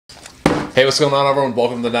Hey, what's going on, everyone?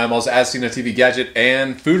 Welcome to the Oz TV Gadget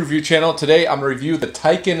and Food Review channel. Today I'm going to review the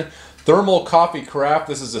Tiken Thermal Coffee Carafe.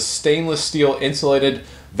 This is a stainless steel insulated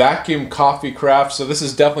vacuum coffee carafe. So this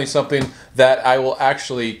is definitely something that I will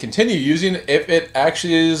actually continue using if it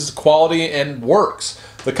actually is quality and works.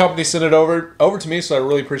 The company sent it over to me, so I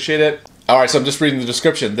really appreciate it. Alright, so I'm just reading the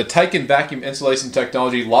description. The Tiken vacuum insulation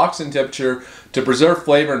technology locks in temperature to preserve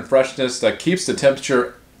flavor and freshness that keeps the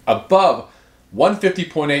temperature above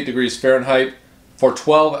 150.8 degrees Fahrenheit for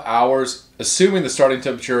 12 hours, assuming the starting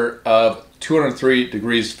temperature of 203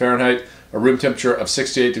 degrees Fahrenheit, a room temperature of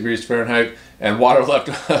 68 degrees Fahrenheit, and water left,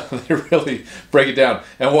 they really break it down,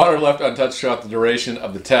 and water left untouched throughout the duration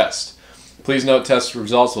of the test. Please note test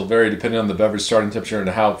results will vary depending on the beverage starting temperature and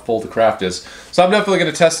how full the craft is. So I'm definitely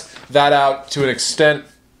going to test that out to an extent.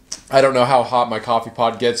 I don't know how hot my coffee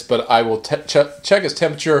pod gets, but I will check its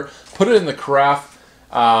temperature, put it in the carafe,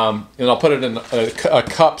 and I'll put it in a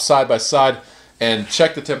cup side by side and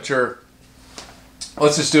check the temperature.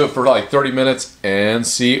 Let's just do it for like 30 minutes and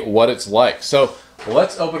see what it's like. So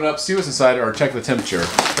let's open it up, see what's inside it, or check the temperature.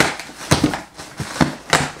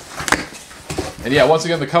 And yeah, once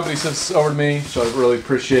again, the company sent this over to me, so I really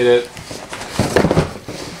appreciate it.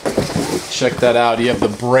 Check that out. You have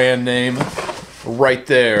the brand name right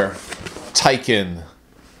there, Tiken.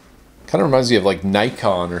 Kind of reminds me of like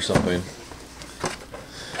Nikon or something.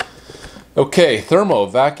 Okay, thermo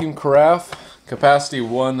vacuum carafe, capacity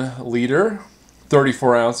 1 liter,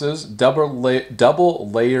 34 ounces, double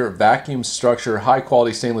layer vacuum structure, high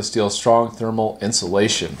quality stainless steel, strong thermal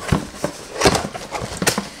insulation.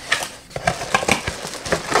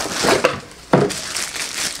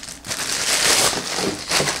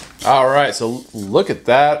 All right, so look at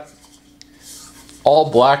that. All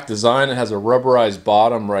black design. It has a rubberized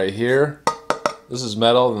bottom right here. This is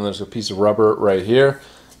metal, and there's a piece of rubber right here.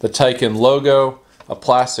 The Tiken logo, a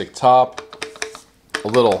plastic top, a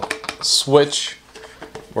little switch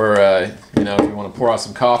where, you know, if you want to pour out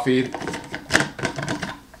some coffee,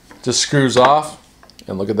 just screws off.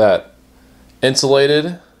 And look at that.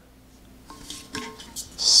 Insulated,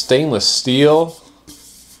 stainless steel.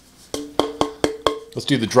 Let's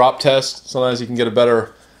do the drop test. Sometimes you can get a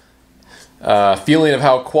better feeling of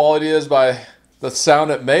how quality is by the sound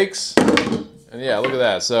it makes. And yeah, look at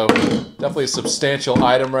that. So definitely a substantial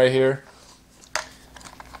item right here.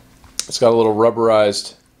 It's got a little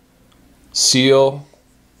rubberized seal,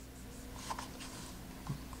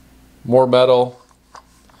 more metal,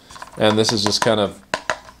 and this is just kind of,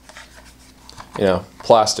 you know,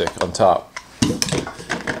 plastic on top.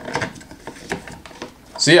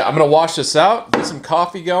 So yeah, I'm gonna wash this out, get some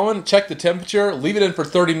coffee going, check the temperature, leave it in for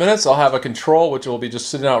 30 minutes. I'll have a control, which will be just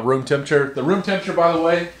sitting out at room temperature. The room temperature, by the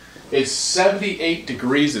way, is 78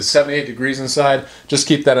 degrees. It's 78 degrees inside. Just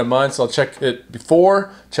keep that in mind. So I'll check it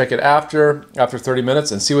before, check it after 30 minutes,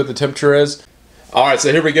 and see what the temperature is. All right,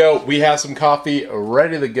 so here we go. We have some coffee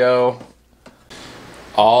ready to go.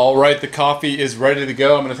 All right, the coffee is ready to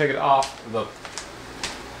go. I'm gonna take it off the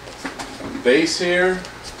base here.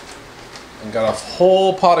 I've got a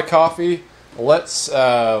whole pot of coffee. Let's,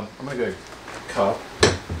 I'm gonna go cup.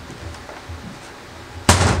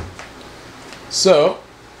 So,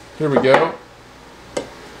 here we go.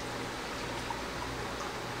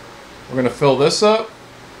 We're going to fill this up.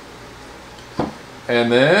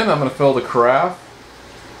 And then I'm going to fill the carafe.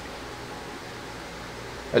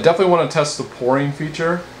 I definitely want to test the pouring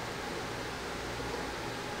feature.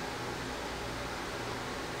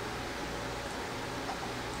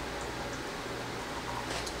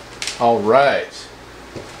 All right.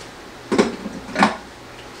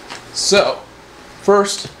 So,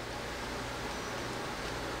 first,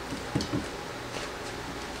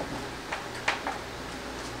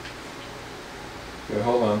 okay,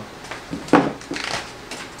 hold on.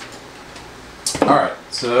 All right,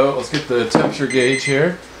 so let's get the temperature gauge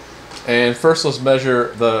here. And first let's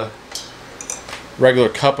measure the regular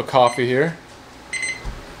cup of coffee here.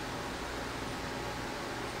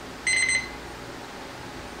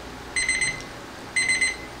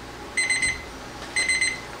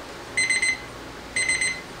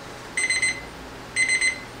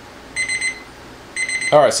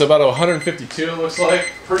 All right, so about 152 it looks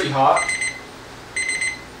like, pretty hot.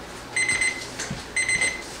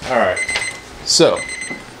 All right, so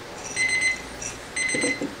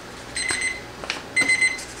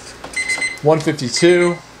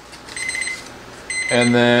 $152,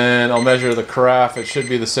 and then I'll measure the carafe. It should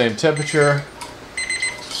be the same temperature.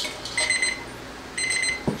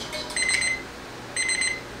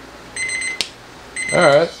 All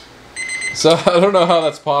right, so I don't know how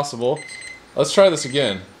that's possible. Let's try this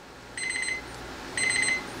again.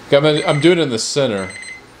 Okay, I'm doing it in the center.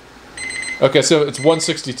 Okay, so it's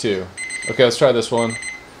 162. Okay, let's try this one.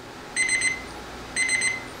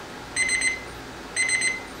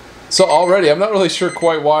 So already, I'm not really sure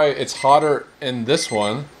quite why it's hotter in this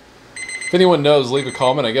one. If anyone knows, leave a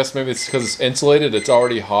comment. I guess maybe it's because it's insulated, it's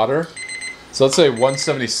already hotter. So let's say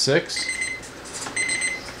 176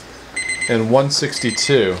 and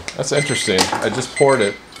 162. That's interesting. I just poured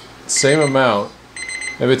it, same amount.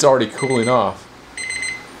 Maybe it's already cooling off.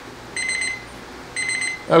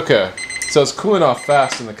 Okay, so it's cooling off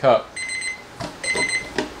fast in the cup.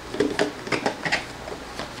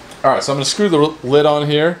 Alright, so I'm going to screw the lid on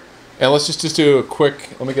here. And let's just do a quick,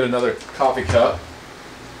 let me get another coffee cup.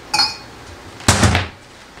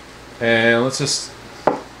 And let's just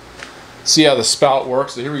see how the spout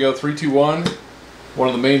works. So here we go, 3, 2, 1. One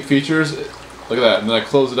of the main features. Look at that. And then I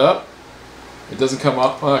close it up. It doesn't come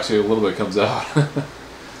up. Well, actually a little bit comes out.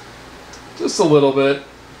 Just a little bit.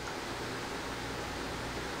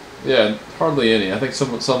 Yeah, hardly any. I think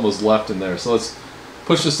some was left in there. So let's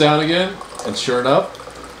push this down again. And sure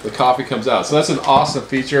enough, the coffee comes out. So that's an awesome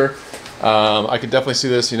feature. I can definitely see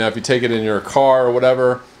this, you know, if you take it in your car or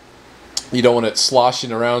whatever, you don't want it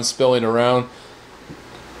sloshing around, spilling around.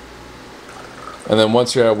 And then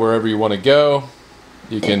once you're at wherever you want to go,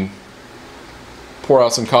 you can pour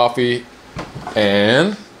out some coffee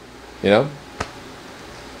and, you know,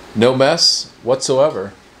 no mess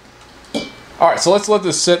whatsoever. Alright, so let's let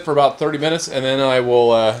this sit for about 30 minutes and then I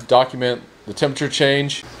will document the temperature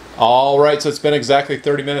change. Alright, so it's been exactly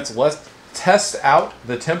 30 minutes. Let's test out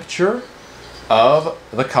the temperature of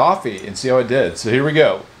the coffee and see how it did. So here we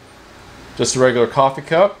go. Just a regular coffee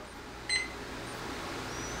cup.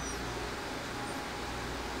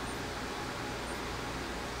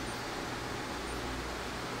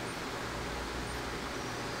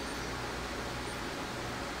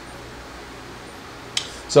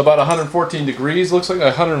 So about 114 degrees, looks like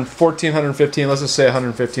 114, 115, let's just say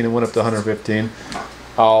 115, and went up to 115.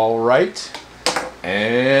 All right,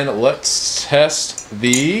 and let's test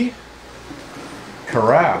the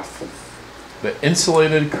carafe, the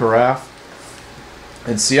insulated carafe,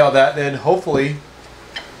 and see how that did. Hopefully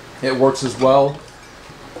it works as well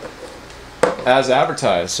as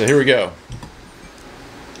advertised. So here we go.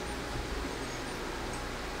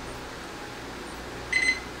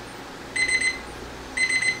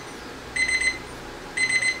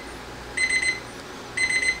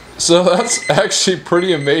 So that's actually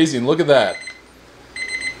pretty amazing. Look at that.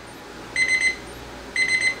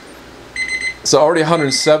 So already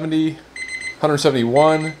 170,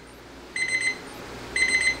 171,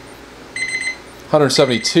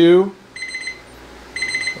 172.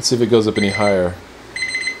 Let's see if it goes up any higher.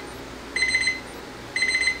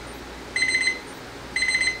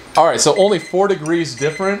 All right, so only 4 degrees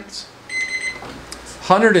difference.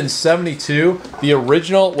 172. The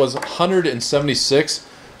original was 176.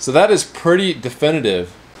 So that is pretty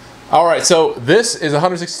definitive. All right, so this is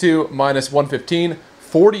 162 minus 115,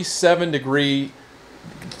 47 degrees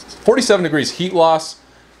heat loss,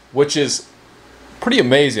 which is pretty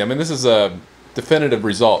amazing. I mean, this is a definitive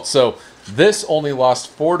result. So this only lost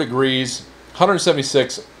 4 degrees.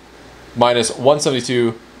 176 minus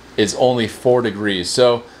 172 is only 4 degrees.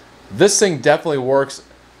 So this thing definitely works,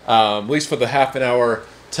 at least for the half an hour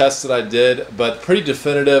test that I did, but pretty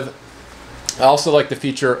definitive. I also like the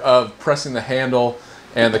feature of pressing the handle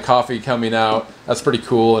and the coffee coming out. That's pretty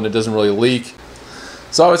cool, and it doesn't really leak.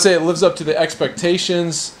 So I would say it lives up to the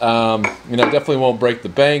expectations. You know, definitely won't break the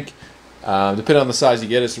bank. Depending on the size you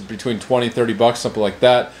get, it's between 20 and 30 bucks, something like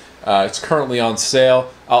that. It's currently on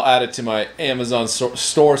sale. I'll add it to my Amazon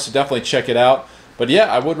store, so definitely check it out. But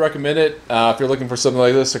yeah, I would recommend it if you're looking for something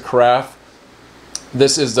like this, a carafe.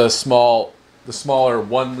 This is the smaller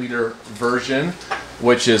 1 liter version,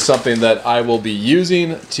 which is something that I will be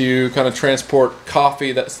using to kind of transport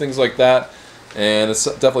coffee, things like that. And it's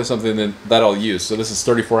definitely something that I'll use. So this is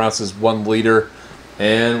 34 ounces, 1 liter.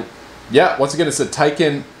 And yeah, once again, it's a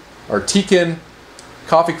Tiken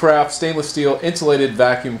coffee carafe, stainless steel, insulated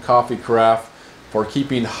vacuum coffee carafe for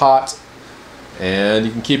keeping hot. And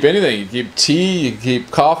you can keep anything. You can keep tea, you can keep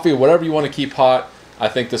coffee, whatever you want to keep hot. I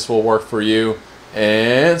think this will work for you.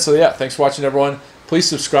 And so yeah, thanks for watching, everyone. Please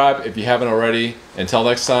subscribe if you haven't already. Until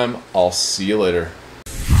next time, I'll see you later.